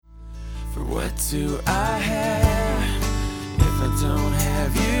For what do I have if I don't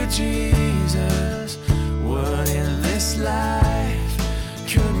have you, Jesus? What in this life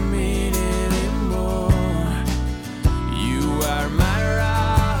could mean anymore? You are my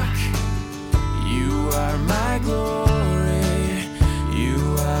rock, you are my glory,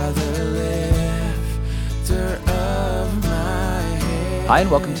 you are the lifter of my head. Hi,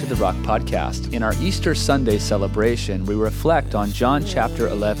 and welcome to the Rock Podcast. In our Easter Sunday celebration, we reflect on John chapter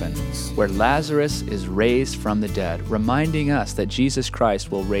 11, where Lazarus is raised from the dead, reminding us that Jesus Christ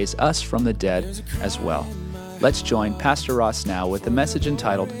will raise us from the dead as well. Let's join Pastor Ross now with the message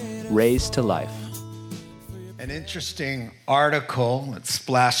entitled, Raised to Life. An interesting article that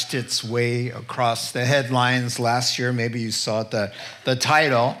splashed its way across the headlines last year. Maybe you saw it, the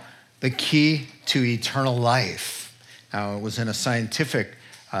title, The Key to Eternal Life. Now, it was in a scientific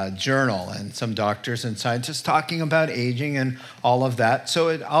journal, and some doctors and scientists talking about aging and all of that. So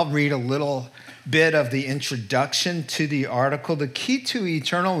I'll read a little bit of the introduction to the article. The key to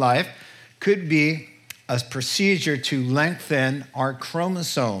eternal life could be a procedure to lengthen our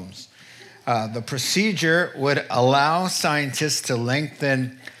chromosomes. The procedure would allow scientists to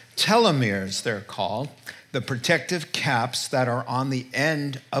lengthen telomeres, they're called, the protective caps that are on the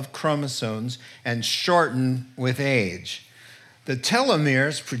end of chromosomes and shorten with age. The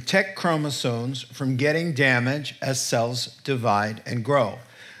telomeres protect chromosomes from getting damaged as cells divide and grow.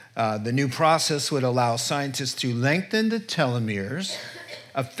 The new process would allow scientists to lengthen the telomeres,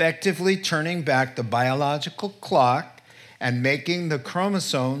 effectively turning back the biological clock and making the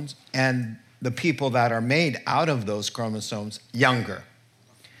chromosomes and the people that are made out of those chromosomes younger.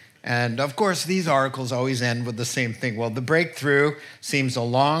 And of course, these articles always end with the same thing. Well, the breakthrough seems a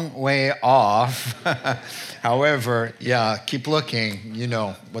long way off. However, keep looking. You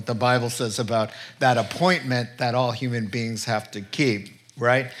know what the Bible says about that appointment that all human beings have to keep,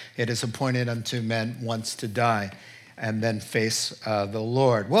 right? It is appointed unto men once to die and then face the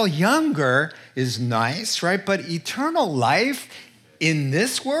Lord. Well, younger is nice, right? But eternal life in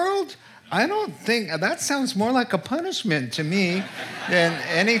this world? I don't think, that sounds more like a punishment to me than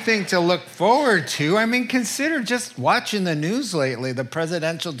anything to look forward to. I mean, consider just watching the news lately, the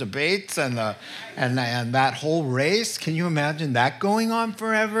presidential debates and that whole race. Can you imagine that going on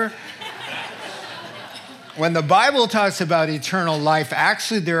forever? When the Bible talks about eternal life,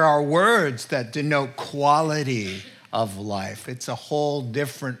 actually there are words that denote quality of life. It's a whole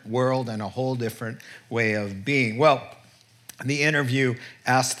different world and a whole different way of being. Well, the interviewer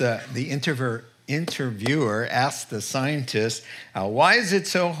asked the scientist, why is it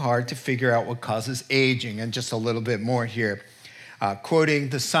so hard to figure out what causes aging? And just a little bit more here. Quoting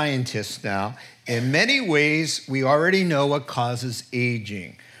the scientist now, in many ways, we already know what causes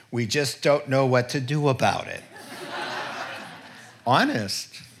aging. We just don't know what to do about it.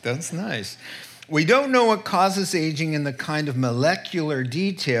 Honest, that's nice. We don't know what causes aging in the kind of molecular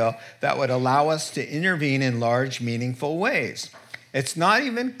detail that would allow us to intervene in large, meaningful ways. It's not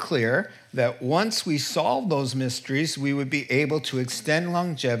even clear that once we solve those mysteries, we would be able to extend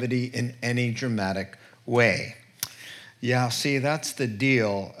longevity in any dramatic way. Yeah, see, that's the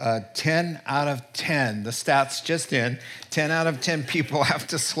deal. 10 out of 10, the stats just in, 10 out of 10 people have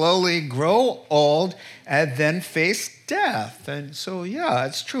to slowly grow old and then face death. And so, yeah,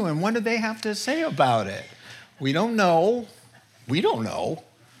 it's true. And what do they have to say about it? We don't know. We don't know.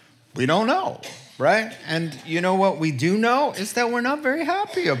 We don't know, right? And you know what we do know is that we're not very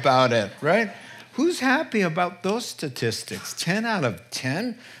happy about it, right? Who's happy about those statistics? 10 out of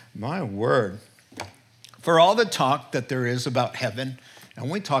 10? My word. For all the talk that there is about heaven,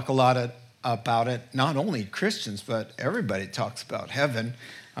 and we talk a lot about it, not only Christians, but everybody talks about heaven,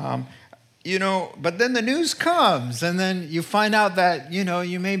 but then the news comes, and then you find out that,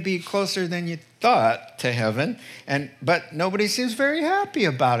 you may be closer than you thought to heaven, but nobody seems very happy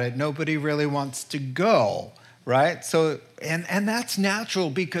about it. Nobody really wants to go, right? So, and that's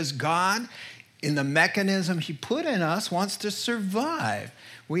natural because God, in the mechanism he put in us, wants to survive.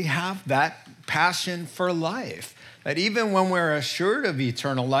 We have that passion for life. That even when we're assured of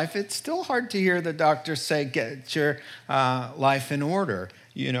eternal life, it's still hard to hear the doctor say, get your life in order,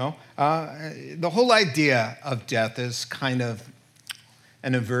 The whole idea of death is kind of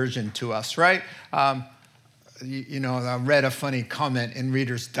an aversion to us, right? I read a funny comment in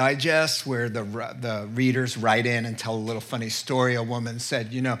Reader's Digest where the readers write in and tell a little funny story. A woman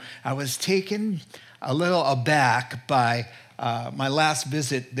said, I was taken a little aback by my last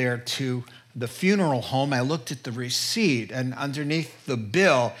visit there to the funeral home. I looked at the receipt, and underneath the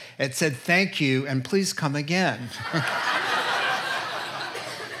bill, it said, "Thank you, and please come again."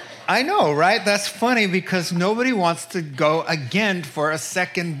 I know, right? That's funny because nobody wants to go again for a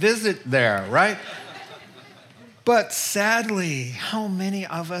second visit there, right? But sadly, how many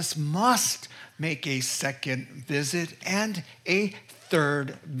of us must make a second visit and a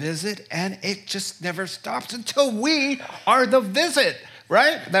third visit, and it just never stops until we are the visit,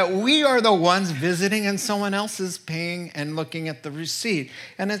 right? That we are the ones visiting and someone else is paying and looking at the receipt.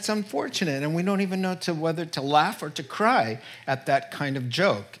 And it's unfortunate, and we don't even know whether to laugh or to cry at that kind of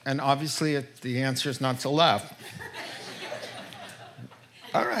joke. And obviously, the answer is not to laugh.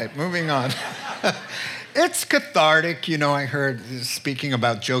 All right, moving on. It's cathartic. I heard speaking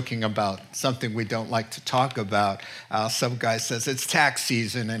about joking about something we don't like to talk about. Some guy says, it's tax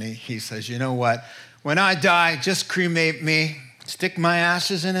season, and he says, you know what? When I die, just cremate me, stick my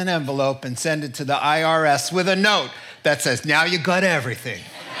ashes in an envelope, and send it to the IRS with a note that says, now you got everything.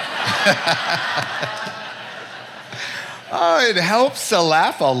 It helps to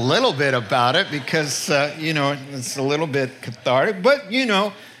laugh a little bit about it because, it's a little bit cathartic. But,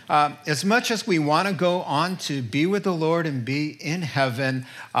 as much as we want to go on to be with the Lord and be in heaven,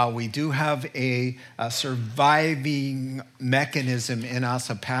 we do have a surviving mechanism in us,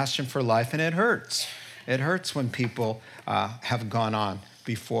 a passion for life, and it hurts. It hurts when people have gone on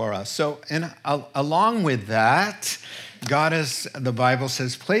before us. So, along with that, God, as the Bible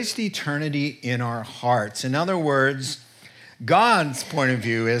says, placed eternity in our hearts. In other words, God's point of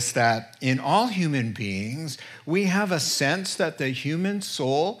view is that in all human beings, we have a sense that the human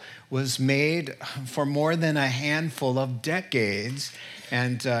soul was made for more than a handful of decades.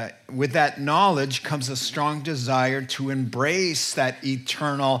 And with that knowledge comes a strong desire to embrace that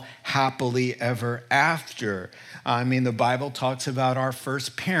eternal happily ever after. The Bible talks about our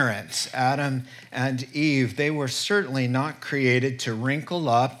first parents, Adam and Eve. They were certainly not created to wrinkle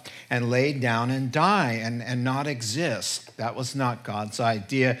up and lay down and die and not exist. That was not God's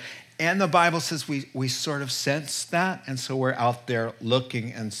idea. And the Bible says we sort of sense that, and so we're out there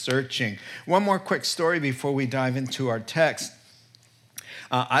looking and searching. One more quick story before we dive into our text.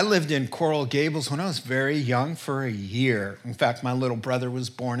 I lived in Coral Gables when I was very young for a year. In fact, my little brother was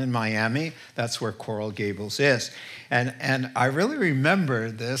born in Miami. That's where Coral Gables is. And I really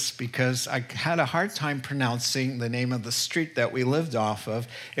remember this because I had a hard time pronouncing the name of the street that we lived off of.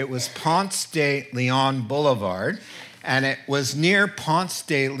 It was Ponce de Leon Boulevard, and it was near Ponce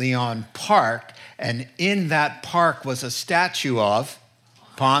de Leon Park. And in that park was a statue of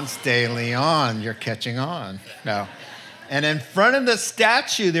Ponce de Leon. You're catching on now. And in front of the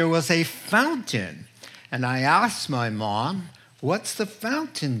statue, there was a fountain. And I asked my mom, what's the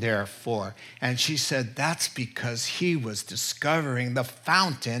fountain there for? And she said, that's because he was discovering the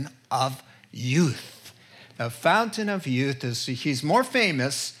fountain of youth. The fountain of youth he's more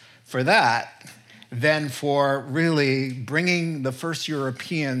famous for that than for really bringing the first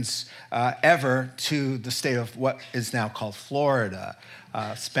Europeans ever to the state of what is now called Florida.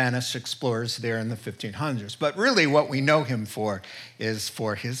 Spanish explorers there in the 1500s. But really what we know him for is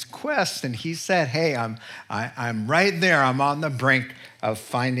for his quest. And he said, hey, I'm right there. I'm on the brink of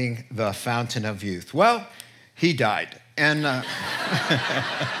finding the fountain of youth. Well, he died. And,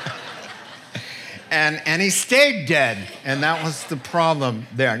 and he stayed dead. And that was the problem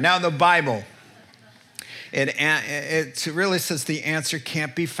there. Now the Bible, it really says the answer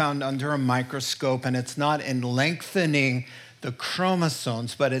can't be found under a microscope, and it's not in lengthening the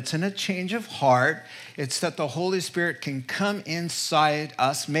chromosomes, but it's in a change of heart. It's that the Holy Spirit can come inside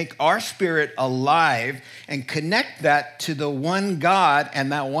us, make our spirit alive, and connect that to the one God,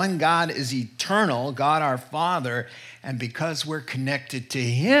 and that one God is eternal, God our Father. And because we're connected to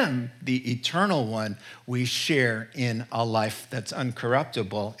Him, the eternal one, we share in a life that's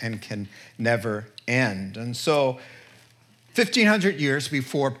uncorruptible and can never end. And so 1,500 years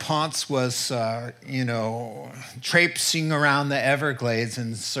before Ponce was, traipsing around the Everglades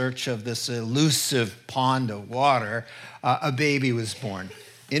in search of this elusive pond of water, a baby was born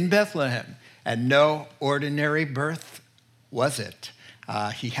in Bethlehem. And no ordinary birth was it.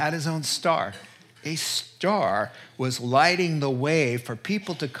 He had his own star. A star was lighting the way for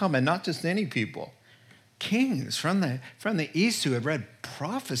people to come, and not just any people. Kings from the east who had read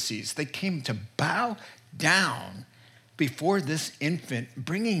prophecies, they came to bow down before this infant,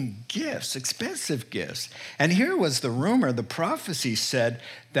 bringing gifts, expensive gifts. And here was the rumor, the prophecy said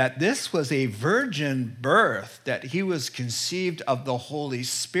that this was a virgin birth, that he was conceived of the Holy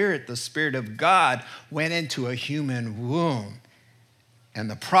Spirit. The Spirit of God went into a human womb. And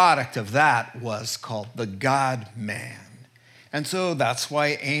the product of that was called the God-man. And so that's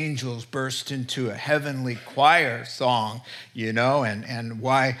why angels burst into a heavenly choir song, and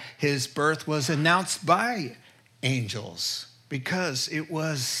why his birth was announced by angels, because it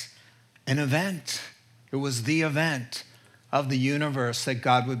was an event. It was the event of the universe that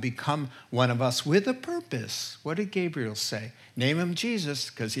God would become one of us with a purpose. What did Gabriel say? Name him Jesus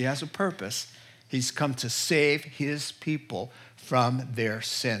because he has a purpose. He's come to save his people from their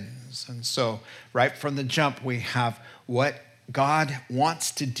sins. And so right from the jump, we have what God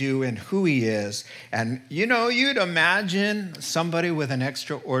wants to do and who he is. And you'd imagine somebody with an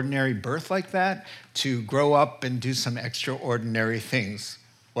extraordinary birth like that to grow up and do some extraordinary things.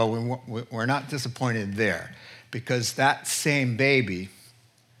 Well, we're not disappointed there, because that same baby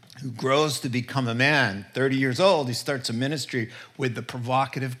who grows to become a man, 30 years old, he starts a ministry with the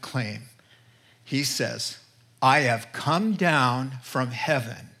provocative claim. He says, I have come down from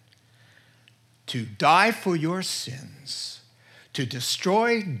heaven to die for your sins, to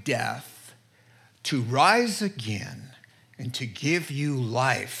destroy death, to rise again, and to give you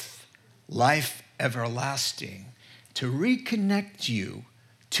life, life everlasting, to reconnect you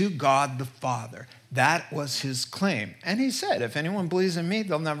to God the Father. That was his claim. And he said, if anyone believes in me,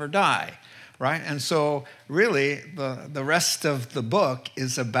 they'll never die, right? And so really, the rest of the book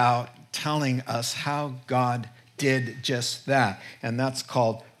is about telling us how God did just that. And that's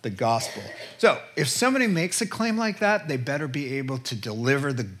called the gospel. So if somebody makes a claim like that, they better be able to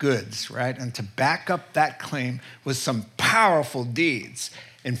deliver the goods, right? And to back up that claim with some powerful deeds.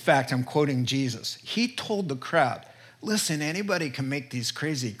 In fact, I'm quoting Jesus. He told the crowd, listen, anybody can make these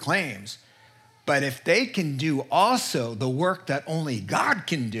crazy claims, but if they can do also the work that only God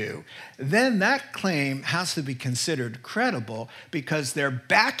can do, then that claim has to be considered credible because they're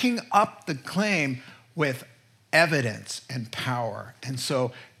backing up the claim with evidence and power. And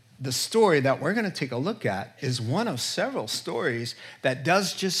so the story that we're going to take a look at is one of several stories that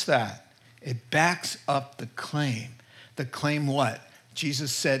does just that. It backs up the claim. The claim what?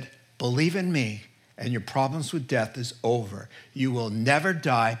 Jesus said, believe in me, and your problems with death is over. You will never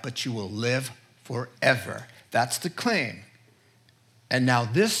die, but you will live forever. That's the claim. And now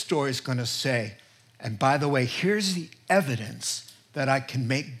this story is going to say, and by the way, here's the evidence that I can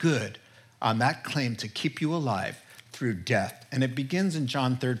make good on that claim to keep you alive through death. And it begins in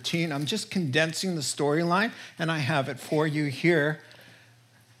John 13. I'm just condensing the storyline, and I have it for you here.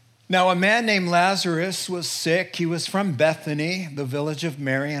 Now, a man named Lazarus was sick. He was from Bethany, the village of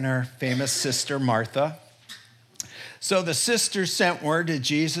Mary and her famous sister Martha. So the sister sent word to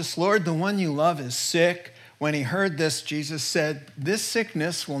Jesus, Lord, the one you love is sick. When he heard this, Jesus said, this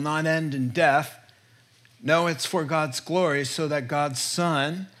sickness will not end in death. No, it's for God's glory, so that God's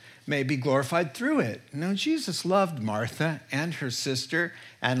Son may be glorified through it. Now, Jesus loved Martha and her sister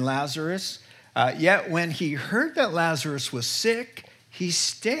and Lazarus. Yet when he heard that Lazarus was sick, he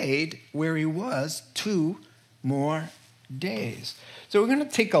stayed where he was 2 more days. So we're going to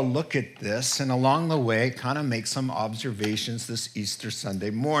take a look at this and along the way kind of make some observations this Easter Sunday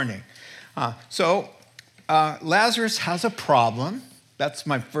morning. Lazarus has a problem. That's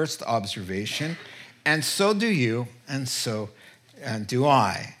my first observation. And so do you, and so do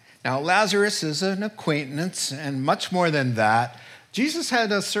I. Now, Lazarus is an acquaintance, and much more than that, Jesus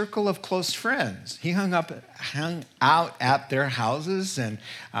had a circle of close friends. He hung out at their houses, and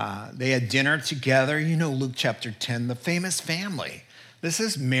they had dinner together. You know Luke chapter 10, the famous family. This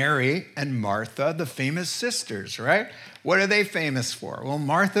is Mary and Martha, the famous sisters, right? What are they famous for? Well,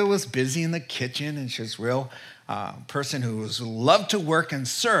 Martha was busy in the kitchen, and she was a real person who loved to work and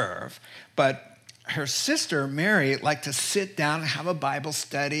serve. But her sister, Mary, liked to sit down and have a Bible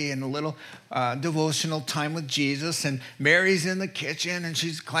study and a little devotional time with Jesus. And Mary's in the kitchen, and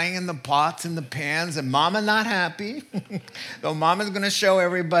she's clanging the pots and the pans, and Mama not happy. Though Mama's going to show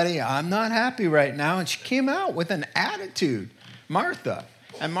everybody, I'm not happy right now. And she came out with an attitude, Martha.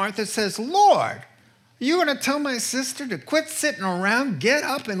 And Martha says, Lord, are you going to tell my sister to quit sitting around, get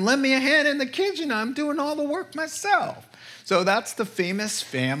up and lend me a hand in the kitchen? I'm doing all the work myself. So that's the famous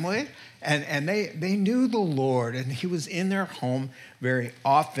family. And they knew the Lord, and he was in their home very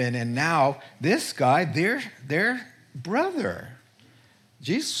often. And now this guy, their brother,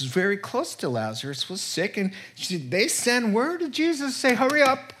 Jesus was very close to Lazarus, was sick. And they send word to Jesus, say, hurry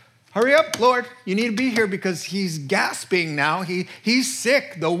up, Lord. You need to be here because he's gasping now. He's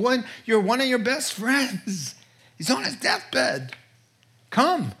sick. You're one of your best friends. He's on his deathbed.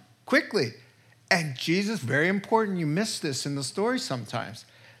 Come quickly. And Jesus, very important, you miss this in the story sometimes.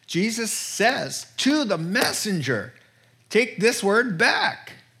 Jesus says to the messenger, take this word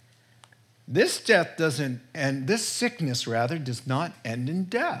back. This death doesn't end, this sickness rather does not end in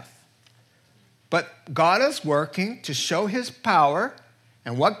death. But God is working to show his power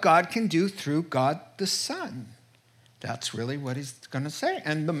and what God can do through God the Son. That's really what he's going to say.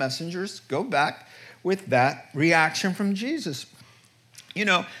 And the messengers go back with that reaction from Jesus. You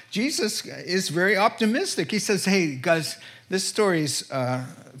know, Jesus is very optimistic. He says, hey, guys, this story's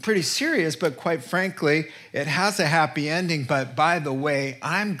pretty serious, but quite frankly, it has a happy ending. But by the way,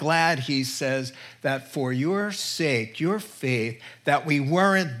 I'm glad, he says, that for your sake, your faith, that we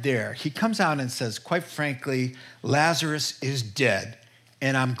weren't there. He comes out and says, quite frankly, Lazarus is dead,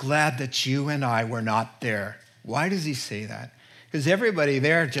 and I'm glad that you and I were not there. Why does he say that? Because everybody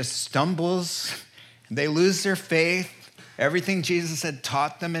there just stumbles, they lose their faith. Everything Jesus had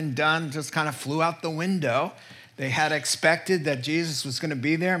taught them and done just kind of flew out the window. They had expected that Jesus was going to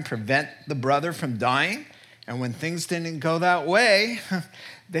be there and prevent the brother from dying. And when things didn't go that way,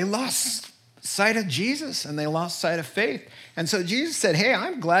 they lost sight of Jesus and they lost sight of faith. And so Jesus said, hey,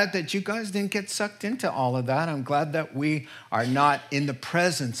 I'm glad that you guys didn't get sucked into all of that. I'm glad that we are not in the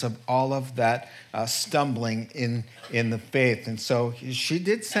presence of all of that stumbling in the faith. And so she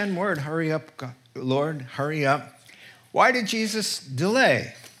did send word, hurry up, Lord, hurry up. Why did Jesus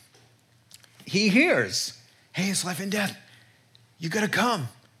delay? He hears, hey, it's life and death. You got to come.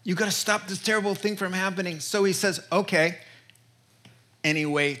 You got to stop this terrible thing from happening. So he says, okay. And he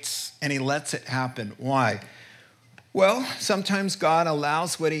waits and he lets it happen. Why? Well, sometimes God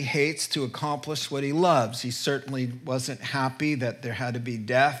allows what he hates to accomplish what he loves. He certainly wasn't happy that there had to be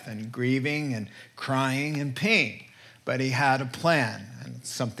death and grieving and crying and pain. But he had a plan and it's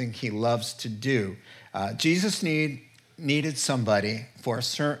something he loves to do. Jesus needed somebody for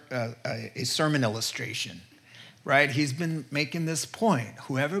a sermon illustration, right? He's been making this point.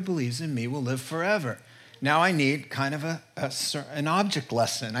 Whoever believes in me will live forever. Now I need kind of an object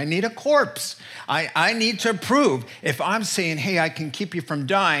lesson. I need a corpse. I need to prove. If I'm saying, hey, I can keep you from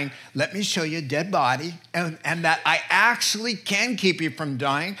dying, let me show you a dead body, and that I actually can keep you from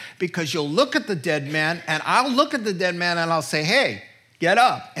dying, because you'll look at the dead man, and I'll look at the dead man, and I'll say, hey, get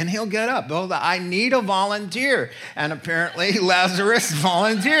up, and he'll get up. Oh, I need a volunteer. And apparently Lazarus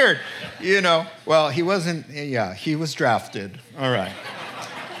volunteered, Well, he wasn't, he was drafted. All right.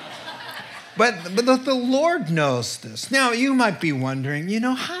 But the Lord knows this. Now, you might be wondering,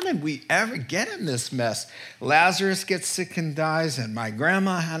 how did we ever get in this mess? Lazarus gets sick and dies, and my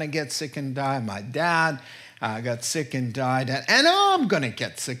grandma had to get sick and die. My dad got sick and died, and I'm going to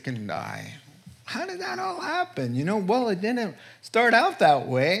get sick and die. How did that all happen? Well, it didn't start out that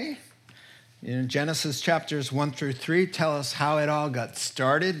way. Genesis chapters 1 through 3 tell us how it all got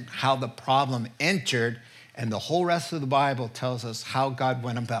started, how the problem entered, and the whole rest of the Bible tells us how God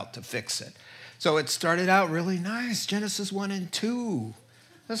went about to fix it. So it started out really nice, Genesis 1 and 2.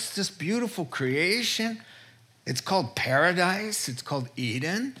 That's this beautiful creation. It's called paradise. It's called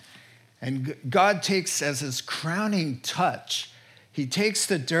Eden. And God takes as his crowning touch, he takes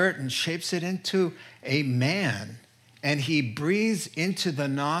the dirt and shapes it into a man. And he breathes into the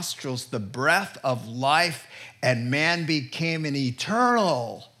nostrils the breath of life, and man became an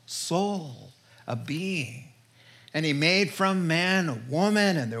eternal soul, a being. And he made from man a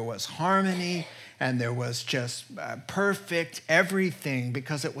woman, and there was harmony, and there was just perfect everything,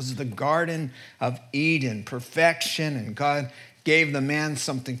 because it was the Garden of Eden, perfection, and God gave the man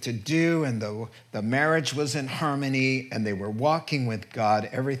something to do, and the marriage was in harmony, and they were walking with God.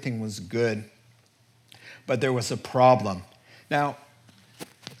 Everything was good. But there was a problem. Now,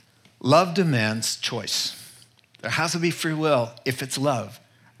 love demands choice. There has to be free will if it's love,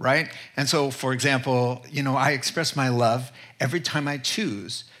 right? And so, for example, I express my love every time I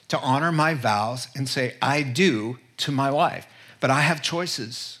choose to honor my vows and say, I do to my wife. But I have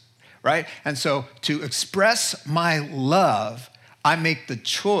choices, right? And so to express my love, I make the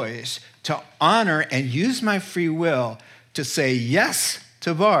choice to honor and use my free will to say yes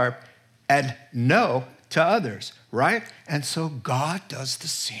to Barb and no to others, right? And so God does the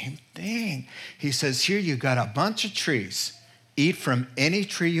same thing. He says, here you got a bunch of trees. Eat from any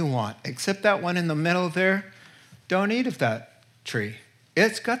tree you want, except that one in the middle there. Don't eat of that tree.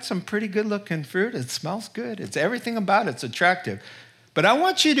 It's got some pretty good looking fruit. It smells good. It's everything about it's attractive. But I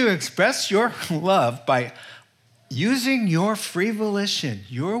want you to express your love by using your free volition,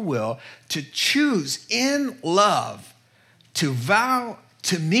 your will, to choose in love to vow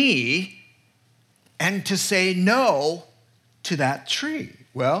to me and to say no to that tree.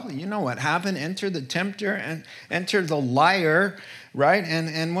 Well, you know what happened? Enter the tempter and enter the liar, right?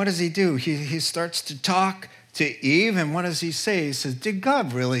 And what does he do? He starts to talk to Eve, and what does he say? He says, did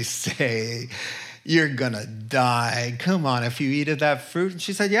God really say you're going to die? Come on, if you eat of that fruit. And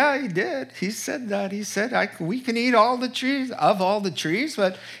she said, yeah, he did. He said that. He said, we can eat all the trees,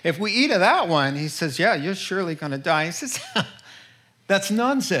 but if we eat of that one, he says, yeah, you're surely going to die. He says, that's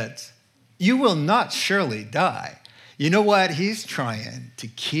nonsense. You will not surely die. You know what? He's trying to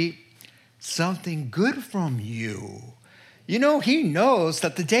keep something good from you. You know, he knows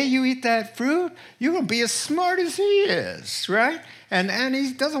that the day you eat that fruit, you're going to be as smart as he is, right? And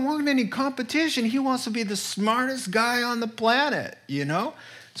he doesn't want any competition. He wants to be the smartest guy on the planet, you know?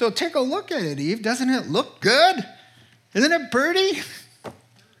 So take a look at it, Eve. Doesn't it look good? Isn't it pretty?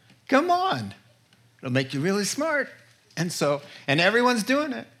 Come on. It'll make you really smart. And everyone's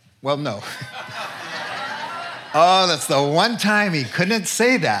doing it. Well, no. Oh, that's the one time he couldn't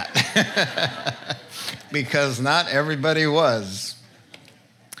say that. Because not everybody was.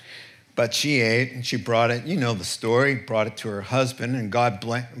 But she ate and she brought it, you know the story, brought it to her husband, and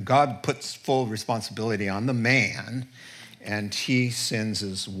God puts full responsibility on the man, and he sins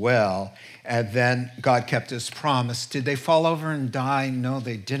as well. And then God kept his promise. Did they fall over and die? No,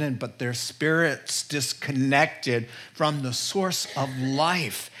 they didn't, but their spirits disconnected from the source of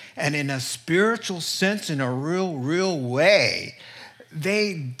life. And in a spiritual sense, in a real way,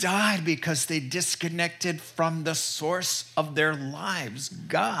 they died because they disconnected from the source of their lives,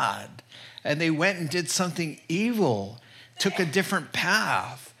 God. And they went and did something evil, took a different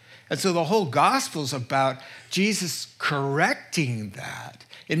path. And so the whole gospel is about Jesus correcting that.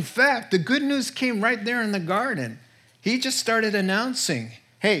 In fact, the good news came right there in the garden. He just started announcing,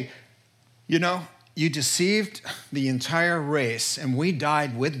 hey, you know, you deceived the entire race, and we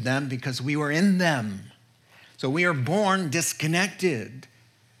died with them because we were in them. So we are born disconnected.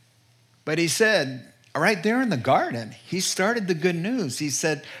 But he said, right there in the garden, he started the good news. He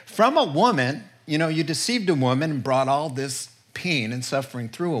said, from a woman, you know, you deceived a woman and brought all this pain and suffering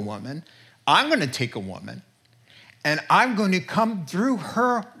through a woman. I'm going to take a woman, and I'm going to come through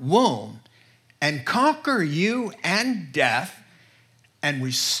her womb and conquer you and death and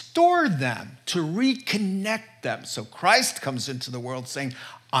restore them, to reconnect them. So Christ comes into the world saying,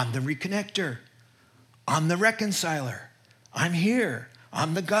 I'm the reconnector. I'm the reconciler. I'm here.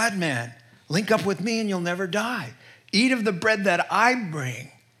 I'm the God-man. Link up with me and you'll never die. Eat of the bread that I bring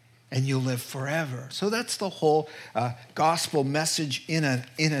and you'll live forever. So that's the whole gospel message in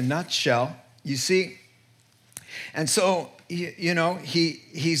a nutshell, you see. And so, you know,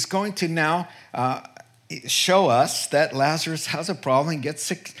 he's going to now show us that Lazarus has a problem, gets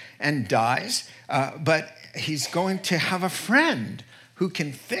sick and dies, but he's going to have a friend who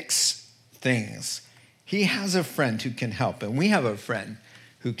can fix things. He has a friend who can help, and we have a friend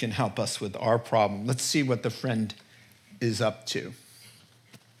who can help us with our problem. Let's see what the friend is up to.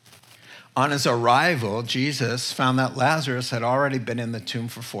 On his arrival, Jesus found that Lazarus had already been in the tomb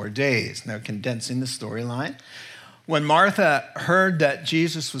for 4 days. Now, condensing the storyline. When Martha heard that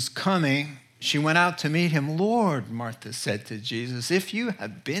Jesus was coming, she went out to meet him. Lord, Martha said to Jesus, if you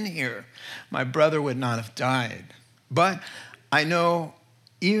had been here, my brother would not have died. But I know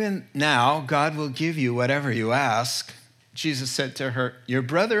even now God will give you whatever you ask. Jesus said to her, your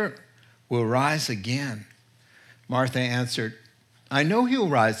brother will rise again. Martha answered, I know he'll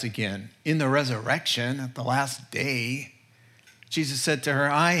rise again in the resurrection at the last day. Jesus said to her,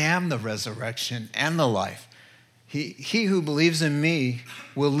 I am the resurrection and the life. He who believes in me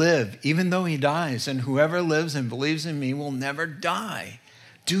will live, even though he dies, and whoever lives and believes in me will never die.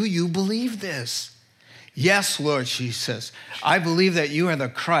 Do you believe this? Yes, Lord, she says. I believe that you are the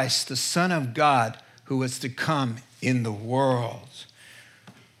Christ, the Son of God, who is to come in the world.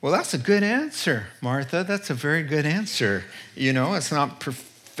 Well, that's a good answer, Martha. That's a very good answer. You know, it's not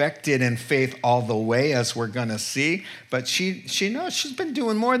perfected in faith all the way, as we're going to see, but she knows she's been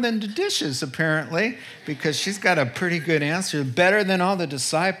doing more than the dishes, apparently, because she's got a pretty good answer, better than all the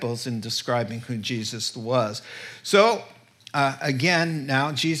disciples in describing who Jesus was. So, again,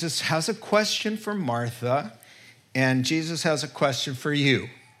 now Jesus has a question for Martha, and Jesus has a question for you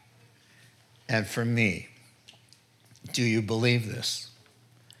and for me. Do you believe this?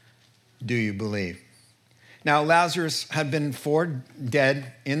 Do you believe? Now, Lazarus had been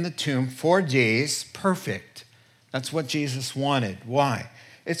dead in the tomb 4 days, perfect. That's what Jesus wanted. Why?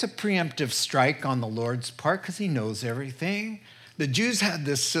 It's a preemptive strike on the Lord's part because he knows everything. The Jews had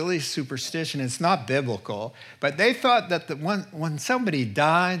this silly superstition. It's not biblical, but they thought that when somebody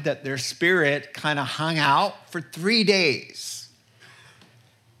died, that their spirit kind of hung out for 3 days.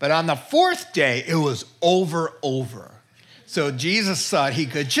 But on the 4th day, it was over. So Jesus thought he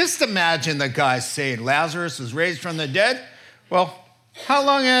could just imagine the guy saying, Lazarus was raised from the dead. Well, how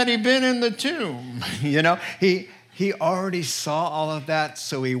long had he been in the tomb? You know, he already saw all of that,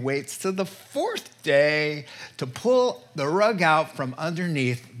 so he waits to the 4th day to pull the rug out from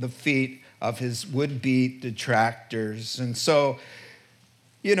underneath the feet of his would-be detractors. And so,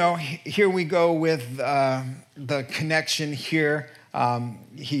 you know, here we go with the connection here.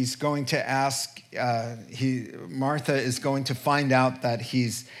 He's going to ask, Martha is going to find out that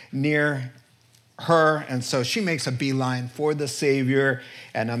he's near her, and so she makes a beeline for the Savior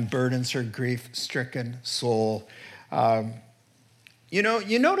and unburdens her grief-stricken soul.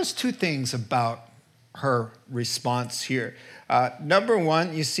 You notice two things about her response here. Number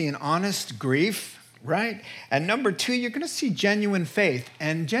one, you see an honest grief, right? And number two, you're going to see genuine faith.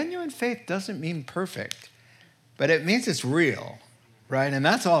 And genuine faith doesn't mean perfect, but it means it's real, right? And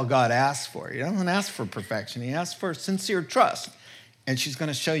that's all God asks for. He doesn't ask for perfection. He asks for sincere trust. And she's going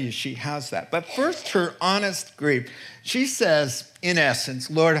to show you she has that. But first, her honest grief. She says, in essence,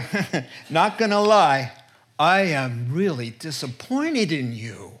 Lord, not going to lie, I am really disappointed in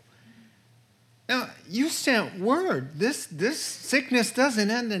you. Now, you sent word. This sickness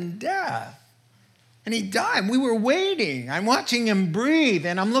doesn't end in death. And he died. We were waiting. I'm watching him breathe.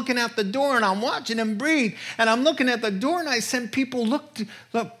 And I'm looking out the door and I'm watching him breathe. And I'm looking at the door and I sent people look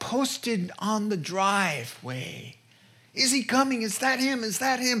posted on the driveway. Is he coming? Is that him? Is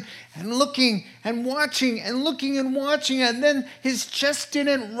that him? And looking and watching and looking and watching. And then his chest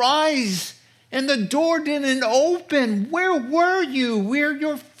didn't rise. And the door didn't open. Where were you? We're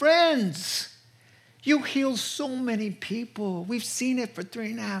your friends. You healed so many people. We've seen it for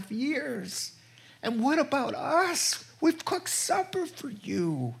 3.5 years. And what about us? We've cooked supper for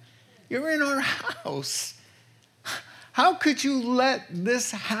you. You're in our house. How could you let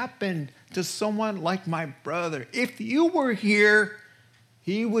this happen to someone like my brother? If you were here,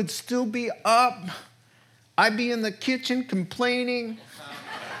 he would still be up. I'd be in the kitchen complaining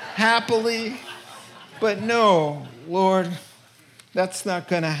happily. But no, Lord, that's not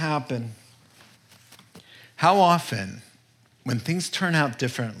going to happen. How often, when things turn out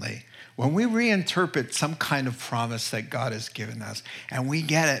differently, when we reinterpret some kind of promise that God has given us, and we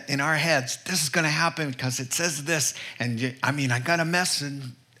get it in our heads, this is going to happen because it says this, and I got a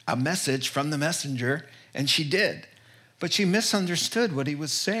message from the messenger, and she did. But she misunderstood what he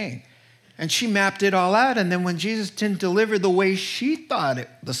was saying. And she mapped it all out, and then when Jesus didn't deliver the way she thought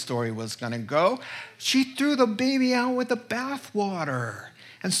the story was going to go, she threw the baby out with the bathwater.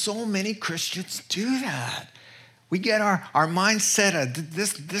 And so many Christians do that. We get our mindset of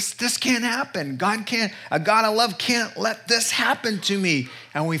this can't happen. A God of love can't let this happen to me.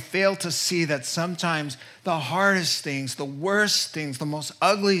 And we fail to see that sometimes the hardest things, the worst things, the most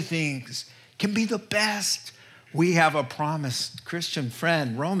ugly things can be the best. We have a promised Christian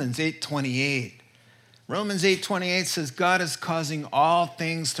friend, Romans 8:28. Romans 8:28 says, God is causing all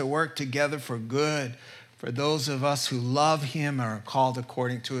things to work together for good for those of us who love him and are called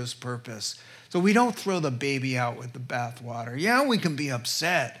according to his purpose. So we don't throw the baby out with the bathwater. Yeah, we can be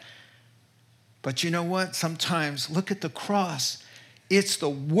upset. But you know what? Sometimes, look at the cross. It's the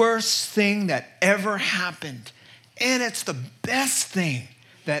worst thing that ever happened. And it's the best thing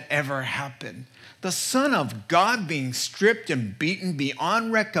that ever happened. The Son of God being stripped and beaten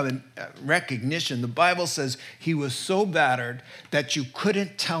beyond recognition. The Bible says he was so battered that you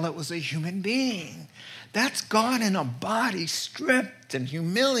couldn't tell it was a human being. That's God in a body stripped and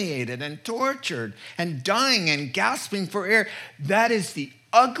humiliated and tortured and dying and gasping for air. That is the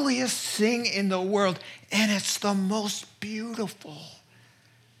ugliest thing in the world, and it's the most beautiful.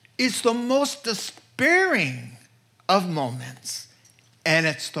 It's the most despairing of moments, and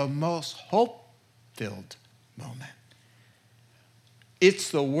it's the most hope-filled moment.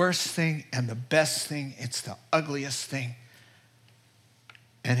 It's the worst thing and the best thing. It's the ugliest thing,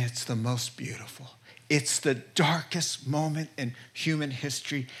 and it's the most beautiful. It's the darkest moment in human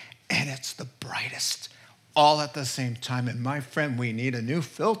history, and it's the brightest, all at the same time. And my friend, we need a new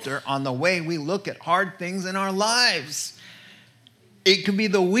filter on the way we look at hard things in our lives. It can be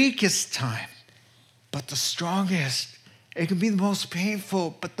the weakest time, but the strongest. It can be the most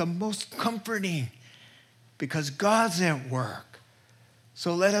painful, but the most comforting, because God's at work.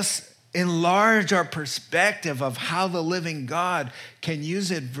 So let us enlarge our perspective of how the living God can use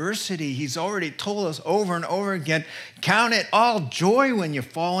adversity. He's already told us over and over again, count it all joy when you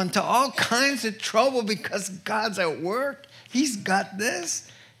fall into all kinds of trouble because God's at work. He's got this.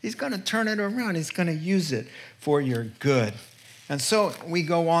 He's going to turn it around. He's going to use it for your good. And so we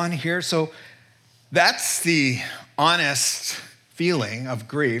go on here. So that's the honest feeling of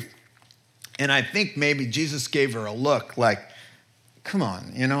grief. And I think maybe Jesus gave her a look like, come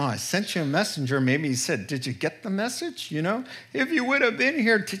on, I sent you a messenger. Maybe he said, did you get the message? If you would have been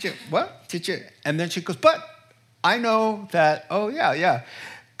here, did you, what? Did you? And then she goes, but I know that, oh yeah.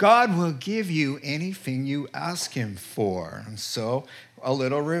 God will give you anything you ask him for. And so a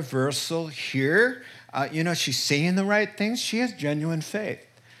little reversal here. She's saying the right things. She has genuine faith.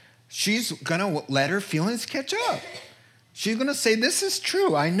 She's going to let her feelings catch up. She's going to say, this is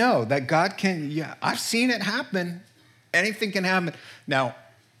true. I know that God can, I've seen it happen. Anything can happen. Now,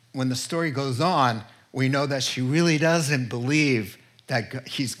 when the story goes on, we know that she really doesn't believe that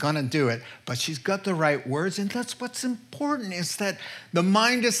he's going to do it, but she's got the right words. And that's what's important, is that the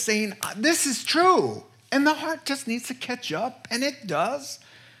mind is saying, this is true. And the heart just needs to catch up, and it does.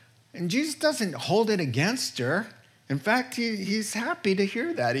 And Jesus doesn't hold it against her. In fact, he's happy to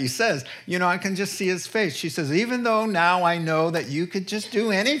hear that. He says, I can just see his face. She says, even though now I know that you could just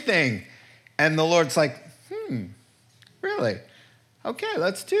do anything. And the Lord's like, really? Okay,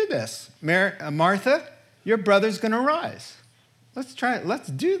 let's do this. Martha, your brother's going to rise. Let's try it. Let's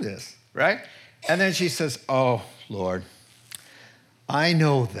do this, right? And then she says, oh, Lord, I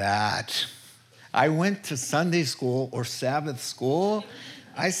know that. I went to Sunday school or Sabbath school.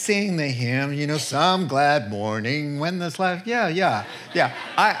 I sing the hymn, some glad morning when this life. Yeah.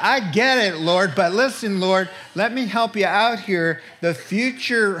 I get it, Lord. But listen, Lord, let me help you out here. The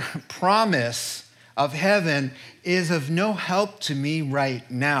future promise of heaven is of no help to me right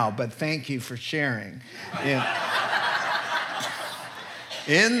now, but thank you for sharing.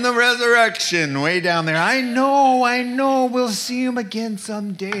 In the resurrection, way down there, I know, we'll see him again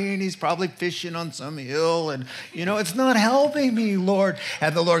someday, and he's probably fishing on some hill, and, it's not helping me, Lord.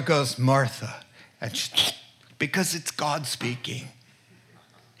 And the Lord goes, Martha, because it's God speaking.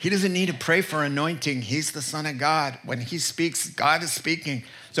 He doesn't need to pray for anointing. He's the Son of God. When he speaks, God is speaking.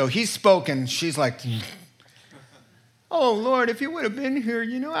 So he's spoken. She's like, oh, Lord, if you would have been here,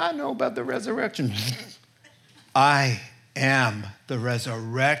 I know about the resurrection. I am the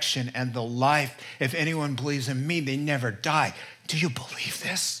resurrection and the life. If anyone believes in me, they never die. Do you believe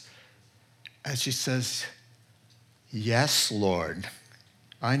this? And she says, yes, Lord,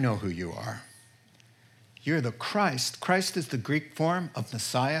 I know who you are. You're the Christ. Christ is the Greek form of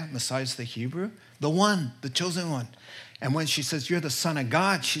Messiah. Messiah is the Hebrew. The one, the chosen one. And when she says you're the Son of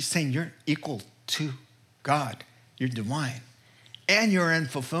God, she's saying you're equal to God. You're divine. And you're in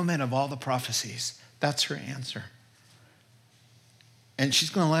fulfillment of all the prophecies. That's her answer. And she's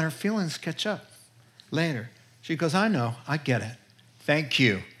going to let her feelings catch up later. She goes, I know, I get it. Thank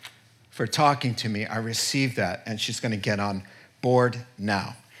you for talking to me. I received that. And she's going to get on board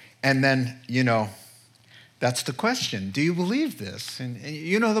now. And then, that's the question. Do you believe this? And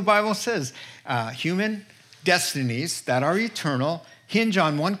the Bible says human destinies that are eternal hinge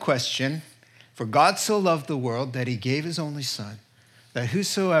on one question. For God so loved the world that he gave his only Son, that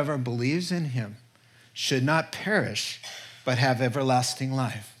whosoever believes in him should not perish, but have everlasting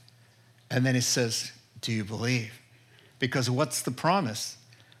life. And then he says, do you believe? Because what's the promise?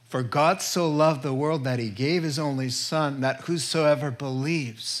 For God so loved the world that he gave his only Son, that whosoever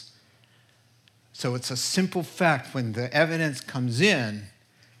believes. So it's a simple fact when the evidence comes in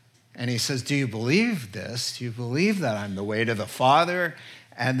and he says, do you believe this? Do you believe that I'm the way to the Father?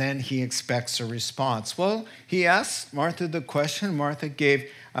 And then he expects a response. Well, he asked Martha the question. Martha gave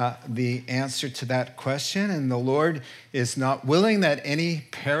the answer to that question. And the Lord is not willing that any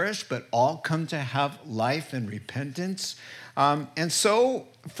perish, but all come to have life and repentance. And so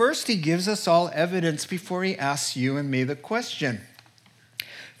first he gives us all evidence before he asks you and me the question.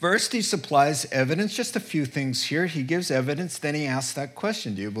 First, he supplies evidence, just a few things here. He gives evidence, then he asks that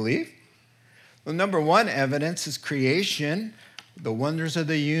question. Do you believe? Well, number one evidence is creation. The wonders of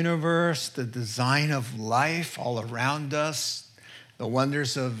the universe, the design of life all around us, the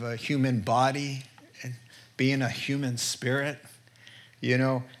wonders of a human body, and being a human spirit.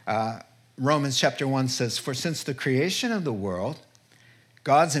 Romans chapter 1 says, for since the creation of the world,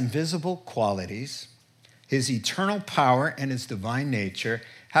 God's invisible qualities, his eternal power and his divine nature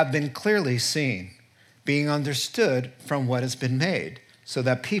have been clearly seen, being understood from what has been made, so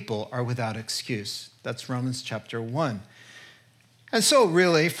that people are without excuse. That's Romans chapter 1. And so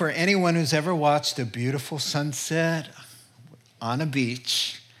really, for anyone who's ever watched a beautiful sunset on a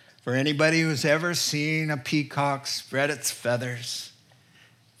beach, for anybody who's ever seen a peacock spread its feathers,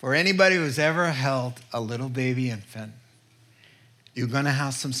 for anybody who's ever held a little baby infant, you're going to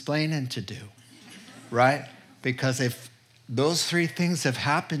have some splaining to do, right? Because if those three things have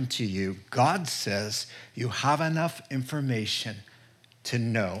happened to you, God says you have enough information to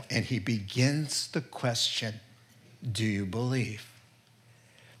know. And he begins the question, do you believe?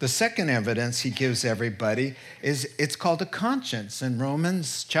 The second evidence he gives everybody is it's called a conscience. And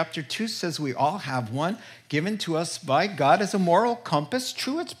Romans chapter 2 says we all have one given to us by God as a moral compass.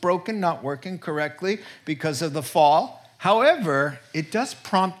 True, it's broken, not working correctly because of the fall. However, it does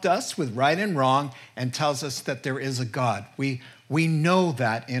prompt us with right and wrong and tells us that there is a God. We know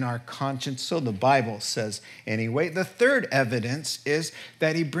that in our conscience, so the Bible says anyway. The third evidence is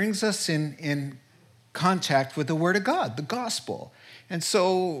that he brings us in contact with the Word of God, the gospel. And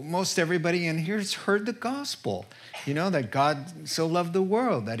so most everybody in here has heard the gospel, that God so loved the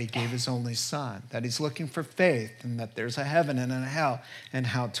world that he gave his only son, that he's looking for faith and that there's a heaven and a hell and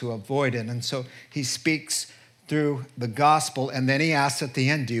how to avoid it. And so he speaks through the gospel, and then he asks at the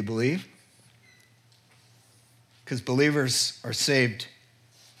end, do you believe? Because believers are saved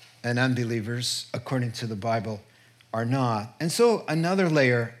and unbelievers, according to the Bible, are not. And so another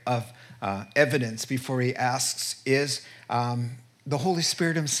layer of evidence before he asks is the Holy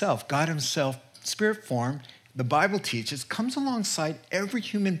Spirit himself. God himself, spirit form, the Bible teaches, comes alongside every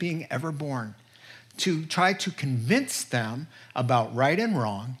human being ever born to try to convince them about right and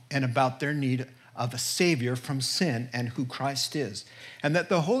wrong and about their need of a Savior from sin and who Christ is. And that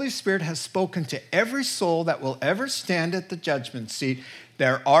the Holy Spirit has spoken to every soul that will ever stand at the judgment seat.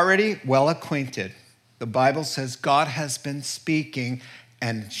 They're already well acquainted. The Bible says God has been speaking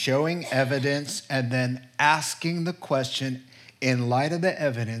and showing evidence and then asking the question, in light of the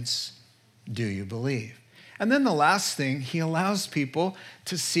evidence, do you believe? And then the last thing, he allows people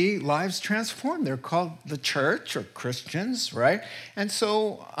to see lives transformed. They're called the church or Christians, right? And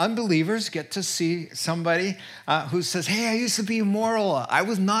so unbelievers get to see somebody who says, hey, I used to be immoral. I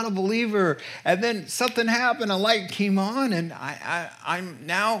was not a believer. And then something happened, a light came on, and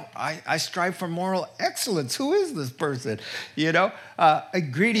I strive for moral excellence. Who is this person? A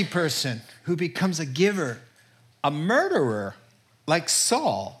greedy person who becomes a giver. A murderer, like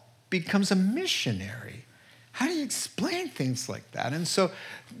Saul, becomes a missionary. How do you explain things like that? And so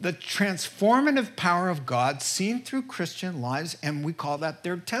the transformative power of God seen through Christian lives, and we call that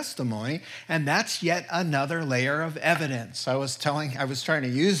their testimony, and that's yet another layer of evidence. I was trying to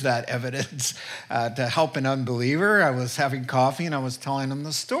use that evidence to help an unbeliever. I was having coffee and I was telling him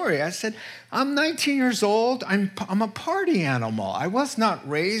the story. I said, I'm 19 years old. I'm a party animal. I was not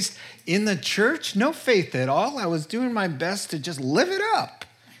raised in the church, no faith at all. I was doing my best to just live it up.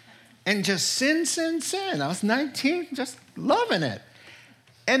 And just sin. I was 19, just loving it.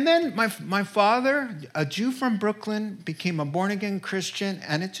 And then my father, a Jew from Brooklyn, became a born-again Christian,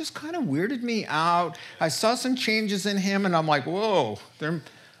 and it just kind of weirded me out. I saw some changes in him, and I'm like, whoa, there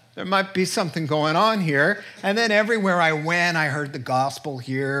might be something going on here. And then everywhere I went, I heard the gospel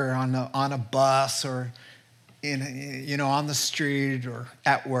here on a bus or on the street or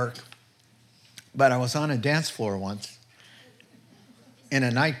at work. But I was on a dance floor once in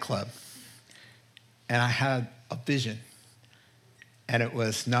a nightclub, and I had a vision, and it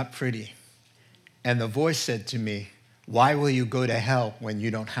was not pretty. And the voice said to me, why will you go to hell when you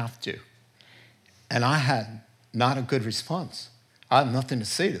don't have to? And I had not a good response. I had nothing to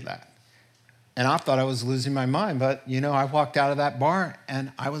say to that. And I thought I was losing my mind, but I walked out of that bar,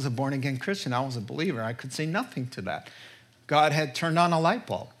 and I was a born-again Christian. I was a believer. I could say nothing to that. God had turned on a light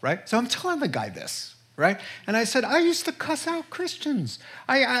bulb, right? So I'm telling the guy this. Right? And I said, I used to cuss out Christians.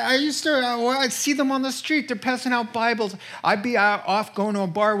 I'd see them on the street. They're passing out Bibles. I'd be off going to a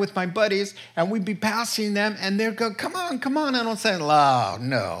bar with my buddies, and we'd be passing them, and they'd go, come on. And I'd say, oh,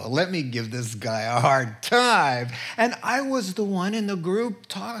 no, let me give this guy a hard time. And I was the one in the group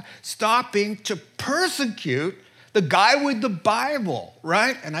stopping to persecute the guy with the Bible,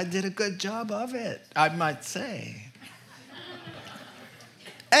 right? And I did a good job of it, I might say.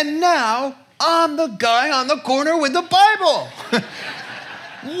 And now I'm the guy on the corner with the Bible.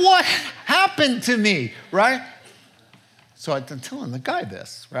 What happened to me, right? So I'm telling the guy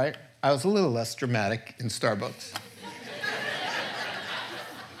this, right? I was a little less dramatic in Starbucks.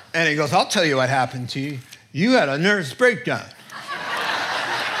 And he goes, I'll tell you what happened to you. You had a nervous breakdown.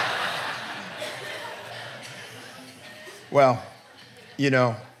 Well,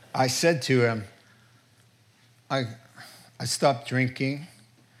 I said to him, I stopped drinking.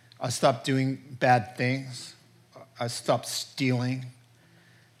 I stopped doing bad things. I stopped stealing.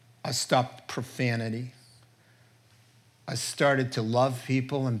 I stopped profanity. I started to love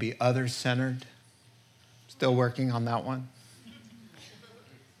people and be other-centered. Still working on that one.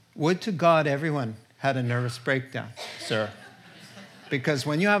 Would to God everyone had a nervous breakdown, sir. Because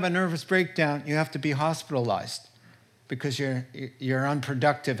when you have a nervous breakdown, you have to be hospitalized because you're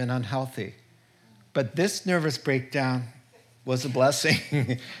unproductive and unhealthy. But this nervous breakdown was a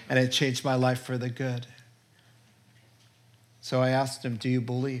blessing, and it changed my life for the good. So I asked him, do you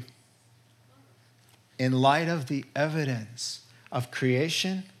believe? In light of the evidence of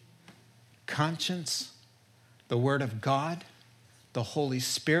creation, conscience, the Word of God, the Holy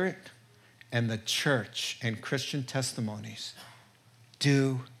Spirit, and the church and Christian testimonies,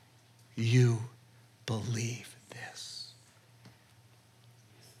 do you believe this?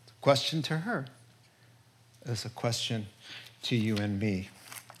 The question to her is a question to you and me.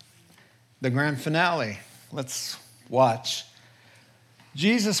 The grand finale. Let's watch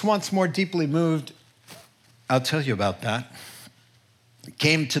Jesus, once more deeply moved, I'll tell you about that,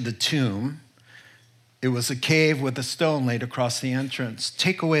 came to the tomb. It was a cave with a stone laid across the entrance.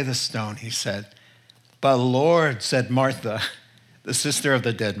 "Take away the stone," he said. "But Lord," said Martha, the sister of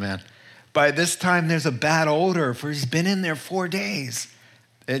the dead man, "by this time there's a bad odor, for he's been in there 4 days."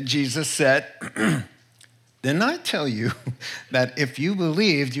 And Jesus said, "Didn't I tell you that if you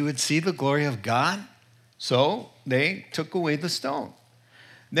believed, you would see the glory of God?" So they took away the stone.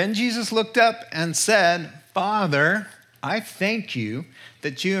 Then Jesus looked up and said, "Father, I thank you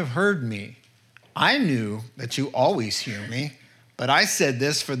that you have heard me. I knew that you always hear me, but I said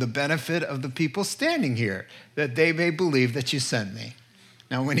this for the benefit of the people standing here, that they may believe that you sent me."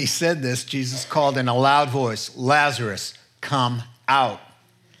 Now, when he said this, Jesus called in a loud voice, "Lazarus, come out."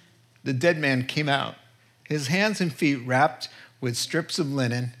 The dead man came out, his hands and feet wrapped with strips of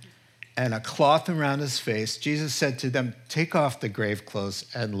linen and a cloth around his face. Jesus said to them, "Take off the grave clothes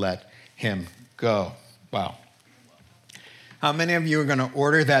and let him go." Wow. How many of you are going to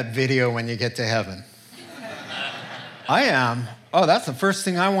order that video when you get to heaven? I am. Oh, that's the first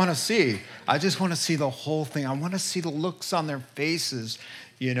thing I want to see. I just want to see the whole thing. I want to see the looks on their faces,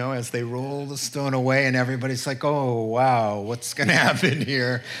 as they roll the stone away and everybody's like, "Oh, wow, what's going to happen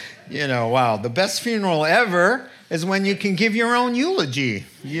here?" Wow. The best funeral ever is when you can give your own eulogy,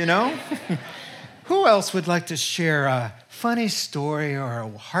 Who else would like to share a funny story or a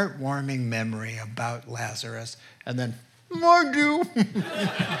heartwarming memory about Lazarus? And then, "More do."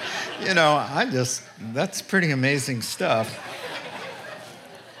 That's pretty amazing stuff.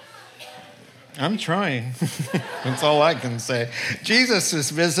 I'm trying. That's all I can say. Jesus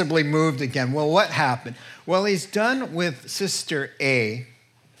is visibly moved again. Well, what happened? Well, he's done with Sister A.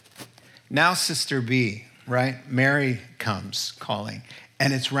 Now Sister B, right? Mary comes calling.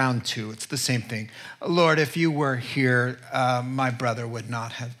 And it's round 2. It's the same thing. "Lord, if you were here, my brother would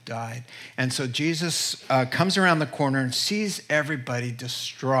not have died." And so Jesus comes around the corner and sees everybody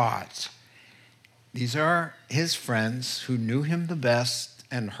distraught. These are his friends who knew him the best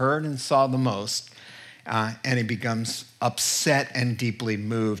and heard and saw the most. And he becomes upset and deeply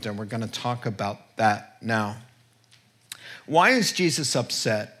moved. And we're going to talk about that now. Why is Jesus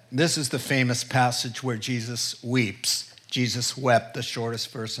upset? This is the famous passage where Jesus weeps. Jesus wept, the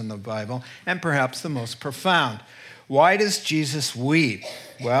shortest verse in the Bible, and perhaps the most profound. Why does Jesus weep?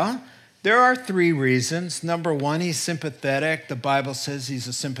 Well, there are 3 reasons. Number 1, he's sympathetic. The Bible says he's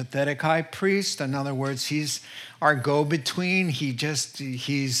a sympathetic high priest. In other words, he's our go-between.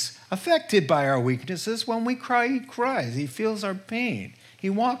 He's affected by our weaknesses. When we cry, he cries. He feels our pain. He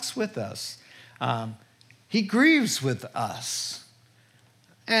walks with us. He grieves with us.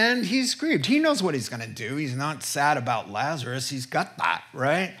 And he's grieved. He knows what he's going to do. He's not sad about Lazarus. He's got that,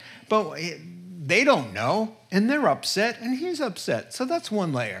 right? But they don't know, and they're upset, and he's upset. So that's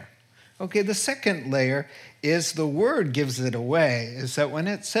one layer. Okay, the second layer is the word gives it away, is that when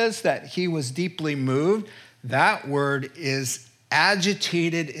it says that he was deeply moved, that word is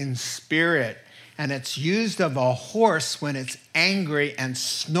agitated in spirit, and it's used of a horse when it's angry and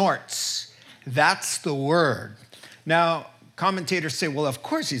snorts. That's the word. Now, commentators say, well, of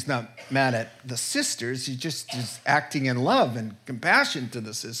course he's not mad at the sisters. He just is acting in love and compassion to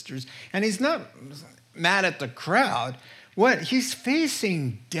the sisters. And he's not mad at the crowd. He's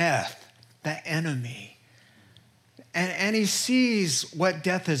facing death, the enemy. And he sees what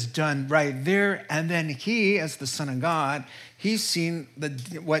death has done right there. And then he, as the Son of God, he's seen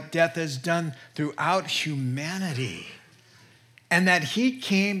what death has done throughout humanity. And that he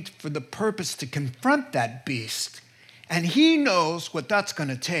came for the purpose to confront that beast. And he knows what that's going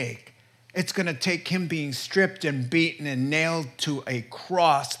to take. It's going to take him being stripped and beaten and nailed to a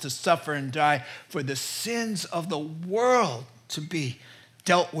cross to suffer and die for the sins of the world to be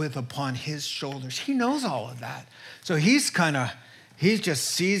dealt with upon his shoulders. He knows all of that. So he just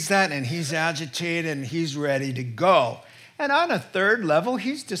sees that and he's agitated and he's ready to go. And on a third level,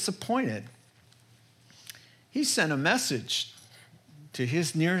 he's disappointed. He sent a message to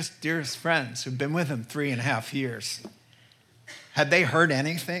his nearest, dearest friends who've been with him 3.5 years. Had they heard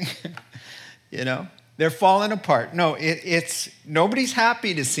anything? They're falling apart. No, it's nobody's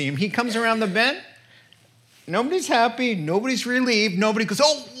happy to see him. He comes around the bend. Nobody's happy. Nobody's relieved. Nobody goes,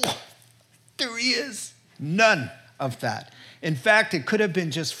 "Oh, there he is." None of that. In fact, it could have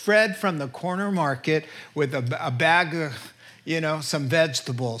been just Fred from the corner market with a bag of, some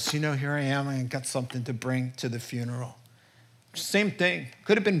vegetables. Here I am. I got something to bring to the funeral. Same thing.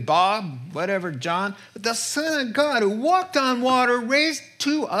 Could have been Bob, whatever, John. But the Son of God who walked on water, raised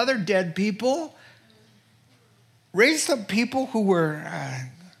 2 other dead people, raised up people who were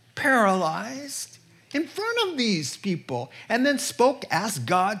paralyzed. in front of these people and then spoke as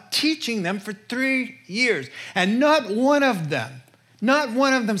God, teaching them for 3 years. And not one of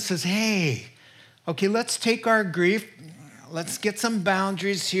them says, hey, okay, let's take our grief. Let's get some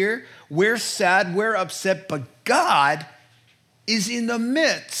boundaries here. We're sad, we're upset, but God is in the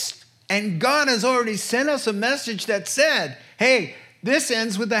midst. And God has already sent us a message that said, hey, this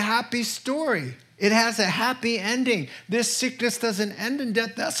ends with a happy story. It has a happy ending. This sickness doesn't end in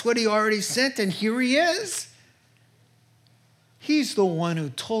death. That's what he already sent, and here he is. He's the one who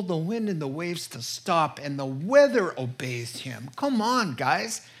told the wind and the waves to stop, and the weather obeys him. Come on,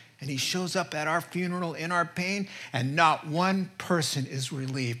 guys. And he shows up at our funeral in our pain, and not one person is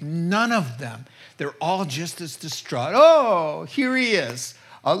relieved. None of them. They're all just as distraught. Oh, here he is.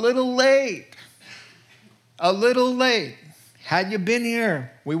 A little late. A little late. Had you been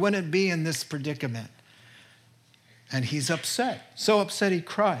here, we wouldn't be in this predicament. And he's upset. So upset he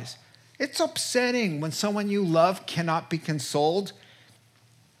cries. It's upsetting when someone you love cannot be consoled.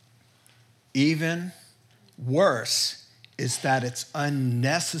 Even worse is that it's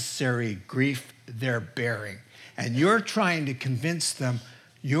unnecessary grief they're bearing. And you're trying to convince them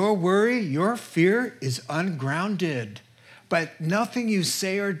your worry, your fear is ungrounded. But nothing you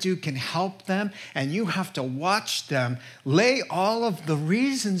say or do can help them, and you have to watch them lay all of the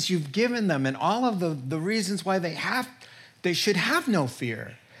reasons you've given them and all of the reasons why they should have no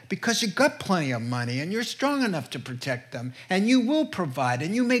fear. Because you've got plenty of money, and you're strong enough to protect them, and you will provide,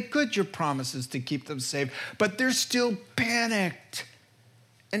 and you make good your promises to keep them safe. But they're still panicked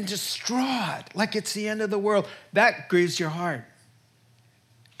and distraught, like it's the end of the world. That grieves your heart.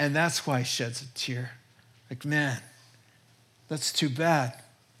 And that's why he sheds a tear. Like, man, that's too bad.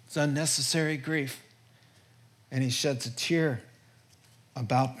 It's unnecessary grief. And he sheds a tear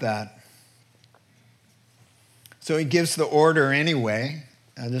about that. So he gives the order anyway.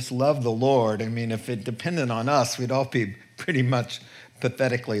 I just love the Lord. I mean, if it depended on us, we'd all be pretty much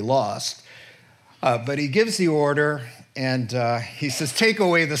pathetically lost. But he gives the order, and he says, take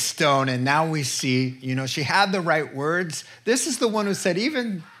away the stone. And now we see, she had the right words. This is the one who said,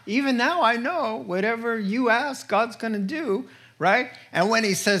 even now I know whatever you ask, God's going to do. Right? And when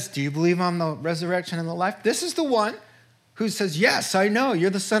he says, do you believe on the resurrection and the life? This is the one who says, yes, I know,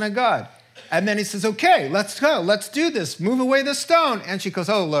 you're the Son of God. And then he says, okay, let's go. Let's do this. Move away the stone. And she goes,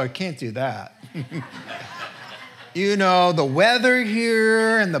 oh, Lord, can't do that. The weather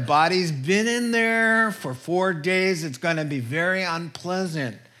here and the body's been in there for 4 days. It's going to be very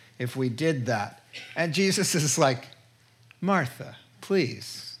unpleasant if we did that. And Jesus is like, Martha,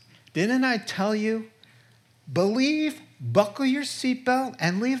 please, didn't I tell you? Believe, buckle your seatbelt,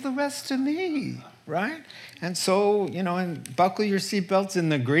 and leave the rest to me, right? And so, and buckle your seatbelts in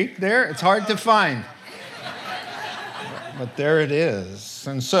the Greek there, it's hard to find. But there it is.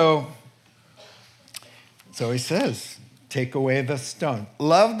 And so he says, take away the stone.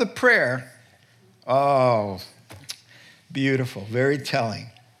 Love the prayer. Oh, beautiful, very telling.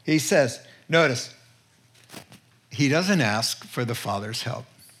 He says, notice, he doesn't ask for the Father's help.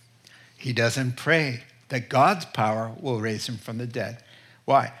 He doesn't pray that God's power will raise him from the dead.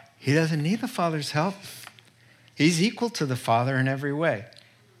 Why? He doesn't need the Father's help. He's equal to the Father in every way.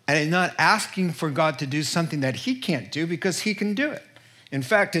 And he's not asking for God to do something that he can't do because he can do it. In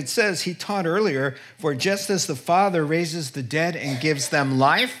fact, it says, he taught earlier, for just as the Father raises the dead and gives them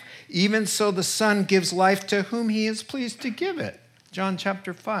life, even so the Son gives life to whom he is pleased to give it. John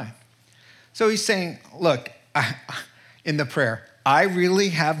chapter 5. So he's saying, look, in the prayer, I really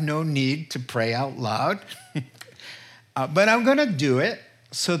have no need to pray out loud, but I'm going to do it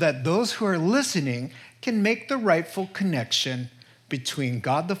so that those who are listening can make the rightful connection between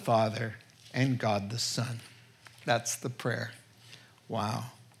God the Father and God the Son. That's the prayer. Wow.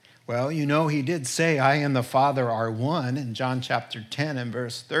 Well, he did say, I and the Father are one in John chapter 10 and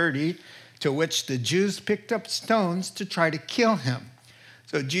verse 30, to which the Jews picked up stones to try to kill him.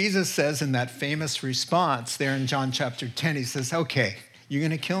 So Jesus says in that famous response there in John chapter 10, he says, okay, you're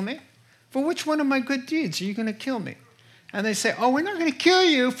going to kill me? For which one of my good deeds are you going to kill me? And they say, oh, we're not going to kill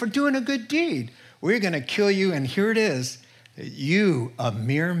you for doing a good deed. We're going to kill you, and here it is, that you, a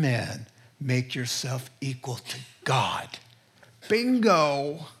mere man, make yourself equal to God.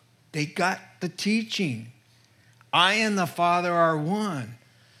 Bingo. They got the teaching. I and the Father are one.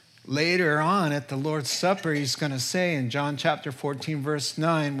 Later on at the Lord's Supper, he's going to say in John chapter 14, verse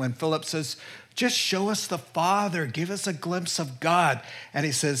 9, when Philip says, just show us the Father, give us a glimpse of God. And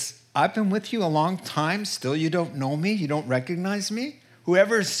he says, I've been with you a long time, still you don't know me, you don't recognize me?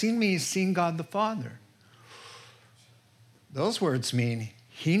 Whoever has seen me has seen God the Father. Those words mean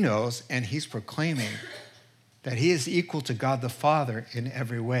he knows and he's proclaiming that he is equal to God the Father in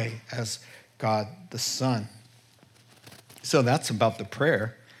every way, as God the Son. So that's about the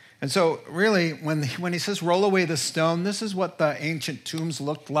prayer. And so really, when he says roll away the stone, this is what the ancient tombs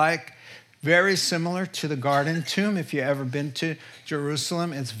looked like. Very similar to the garden tomb. If you've ever been to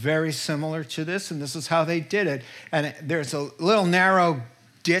Jerusalem, it's very similar to this, and this is how they did it. And there's a little narrow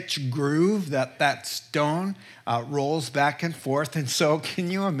ditch groove that stone rolls back and forth. And so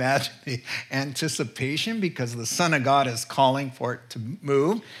can you imagine the anticipation? Because the Son of God is calling for it to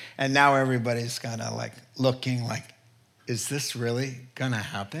move. And now everybody's kind of like looking like, is this really going to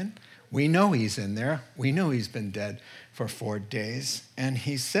happen? We know he's in there. We know he's been dead for 4 days. And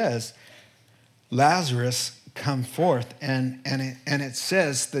he says, Lazarus, come forth. And it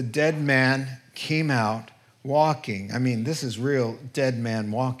says the dead man came out walking. I mean, this is real dead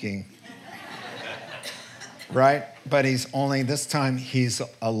man walking. Right? But this time he's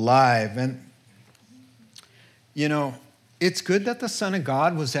alive. And, you know, it's good that the Son of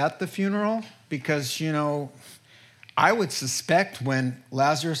God was at the funeral because, you know, I would suspect when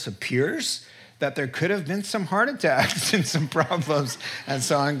Lazarus appears that there could have been some heart attacks and some problems. And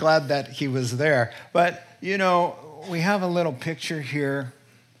so I'm glad that he was there. But, you know, we have a little picture here.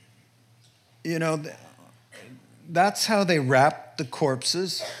 You know, that's how they wrapped the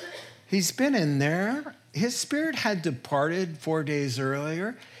corpses. He's been in there. His spirit had departed 4 days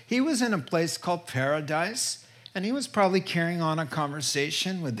earlier. He was in a place called paradise. And he was probably carrying on a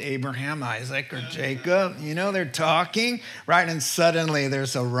conversation with Abraham, Isaac, or Jacob. You know, they're talking, right? And suddenly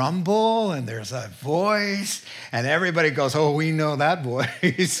there's a rumble and there's a voice. And everybody goes, oh, we know that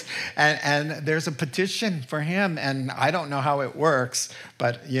voice. And there's a petition for him. And I don't know how it works.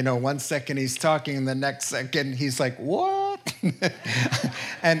 But, you know, 1 second he's talking and the next second he's like, what?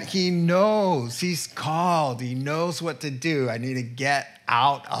 And he knows. He's called. He knows what to do. I need to get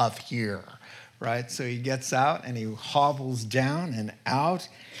out of here. Right? So he gets out and he hobbles down and out,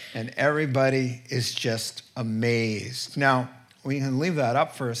 and everybody is just amazed. Now, we can leave that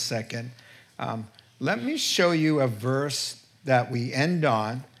up for a second. Let me show you a verse that we end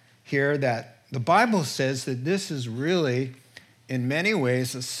on here that the Bible says that this is really, in many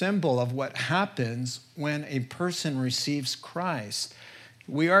ways, a symbol of what happens when a person receives Christ.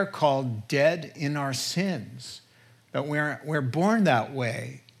 We are called dead in our sins, but we're born that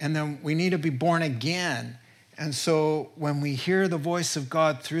way. And then we need to be born again. And so when we hear the voice of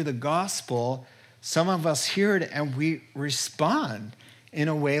God through the gospel, some of us hear it and we respond in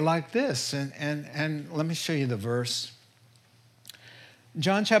a way like this. And let me show you the verse.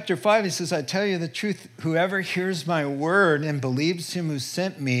 John chapter 5, he says, I tell you the truth, whoever hears my word and believes him who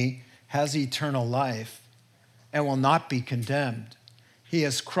sent me has eternal life and will not be condemned. He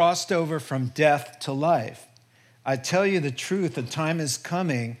has crossed over from death to life. I tell you the truth, a time is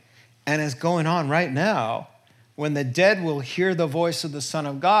coming and is going on right now when the dead will hear the voice of the Son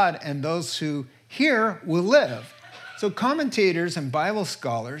of God, and those who hear will live. So commentators and Bible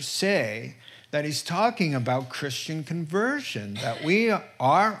scholars say that he's talking about Christian conversion, that we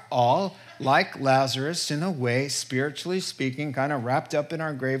are all like Lazarus in a way, spiritually speaking, kind of wrapped up in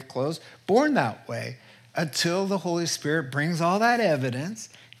our grave clothes, born that way, until the Holy Spirit brings all that evidence,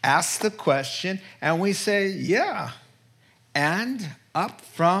 asks the question, and we say, yeah. And up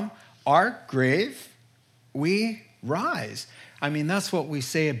from our grave, we rise. I mean, that's what we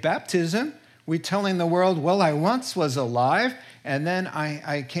say at baptism. We're telling the world, well, I once was alive, and then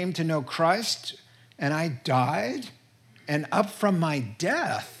I came to know Christ, and I died, and up from my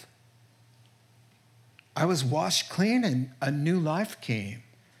death, I was washed clean, and a new life came.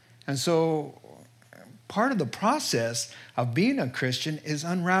 And so part of the process of being a Christian is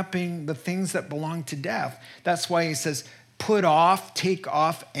unwrapping the things that belong to death. That's why he says, take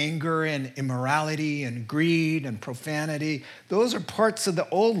off anger and immorality and greed and profanity. Those are parts of the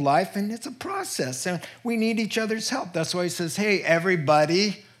old life, and it's a process, and we need each other's help. That's why he says, hey,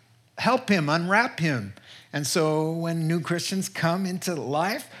 everybody, help him, unwrap him. And so when new Christians come into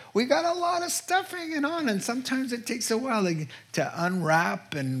life, we got a lot of stuff hanging on, and sometimes it takes a while to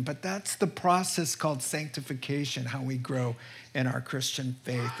unwrap, but that's the process called sanctification, how we grow in our Christian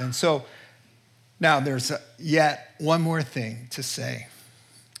faith. And so now there's yet one more thing to say.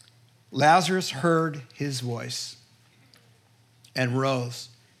 Lazarus heard his voice and rose,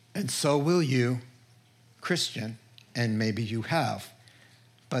 and so will you, Christian, and maybe you have,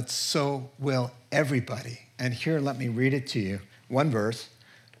 but so will everybody. And here, let me read it to you. One verse.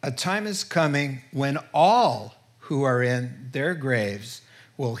 A time is coming when all who are in their graves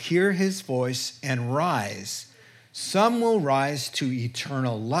will hear his voice and rise. Some will rise to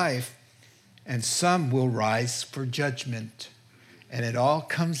eternal life, and some will rise for judgment. And it all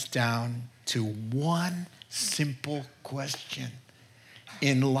comes down to one simple question.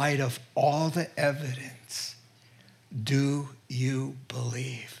 in light of all the evidence, do you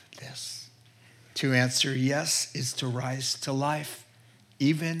believe this? To answer yes is to rise to life,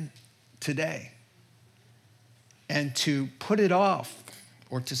 even today. And to put it off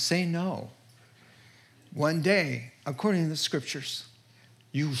or to say no, one day, according to the scriptures,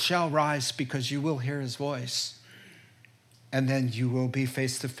 you shall rise because you will hear his voice. And then you will be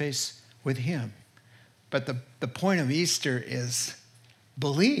face to face with him. But the point of Easter is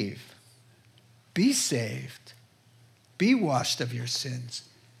believe, be saved, be washed of your sins,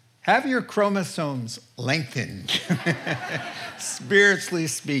 have your chromosomes lengthened, spiritually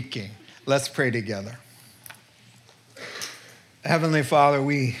speaking. Let's pray together. Heavenly Father,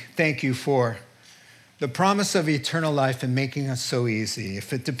 we thank you for the promise of eternal life and making us so easy.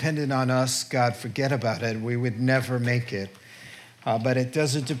 If it depended on us, God, forget about it. We would never make it. But it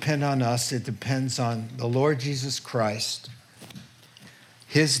doesn't depend on us. It depends on the Lord Jesus Christ,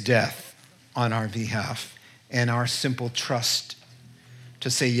 his death on our behalf, and our simple trust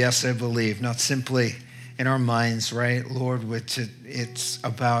to say, yes, I believe, not simply in our minds, right, Lord, which it's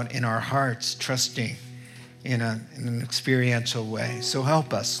about in our hearts, trusting in an experiential way. So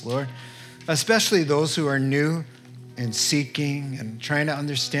help us, Lord, especially those who are new and seeking and trying to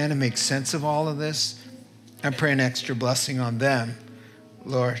understand and make sense of all of this. I pray an extra blessing on them,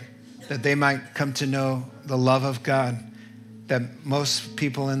 Lord, that they might come to know the love of God that most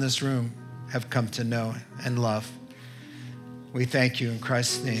people in this room have come to know and love. We thank you in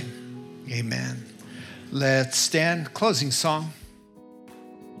Christ's name. Amen. Let's stand. Closing song.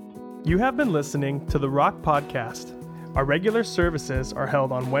 You have been listening to the Rock Podcast. Our regular services are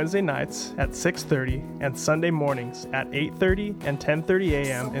held on Wednesday nights at 6:30 and Sunday mornings at 8:30 and 10:30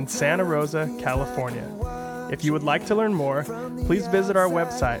 a.m. in Santa Rosa, California. If you would like to learn more, please visit our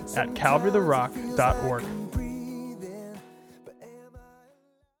website at calvarytherock.org.